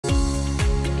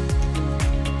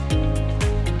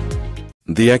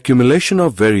The accumulation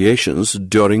of variations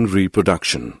during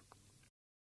reproduction.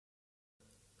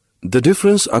 The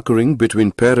difference occurring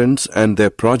between parents and their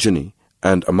progeny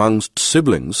and amongst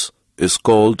siblings is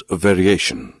called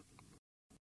variation.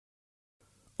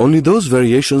 Only those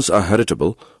variations are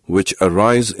heritable which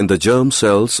arise in the germ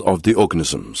cells of the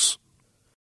organisms.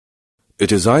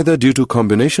 It is either due to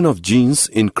combination of genes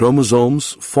in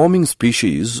chromosomes forming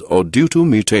species or due to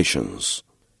mutations.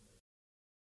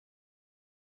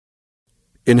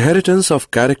 Inheritance of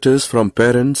characters from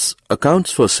parents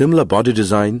accounts for similar body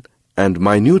design and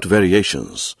minute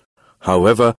variations.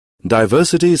 However,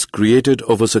 diversity is created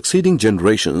over succeeding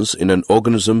generations in an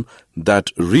organism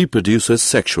that reproduces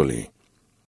sexually.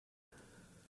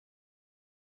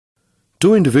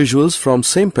 Two individuals from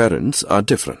same parents are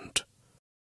different.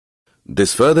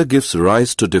 This further gives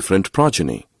rise to different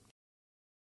progeny.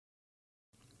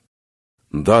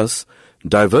 Thus,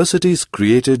 diversity is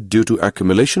created due to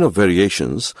accumulation of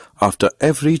variations after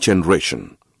every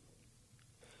generation.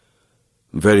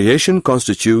 Variation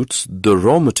constitutes the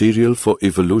raw material for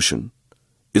evolution,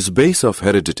 is base of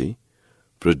heredity,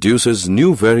 produces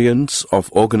new variants of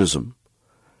organism,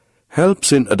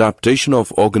 helps in adaptation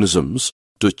of organisms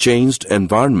to changed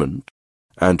environment,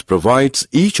 and provides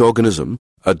each organism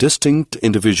a distinct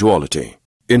individuality.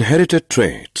 Inherited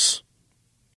traits.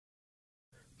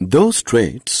 Those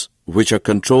traits which are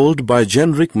controlled by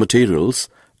generic materials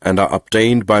and are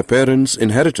obtained by parents'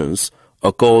 inheritance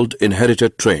are called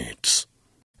inherited traits.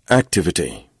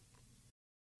 Activity.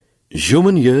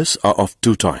 Human ears are of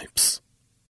two types: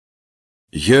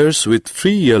 ears with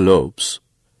free earlobes,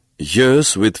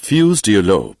 ears with fused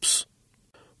earlobes.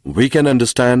 We can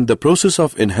understand the process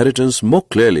of inheritance more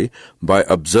clearly by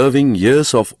observing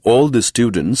ears of all the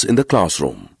students in the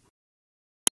classroom.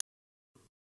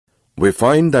 We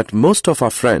find that most of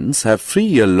our friends have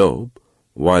free earlobe,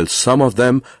 while some of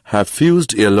them have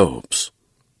fused earlobes.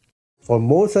 For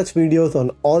more such videos on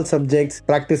all subjects,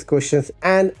 practice questions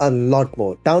and a lot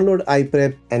more, download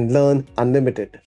iPrep and learn unlimited.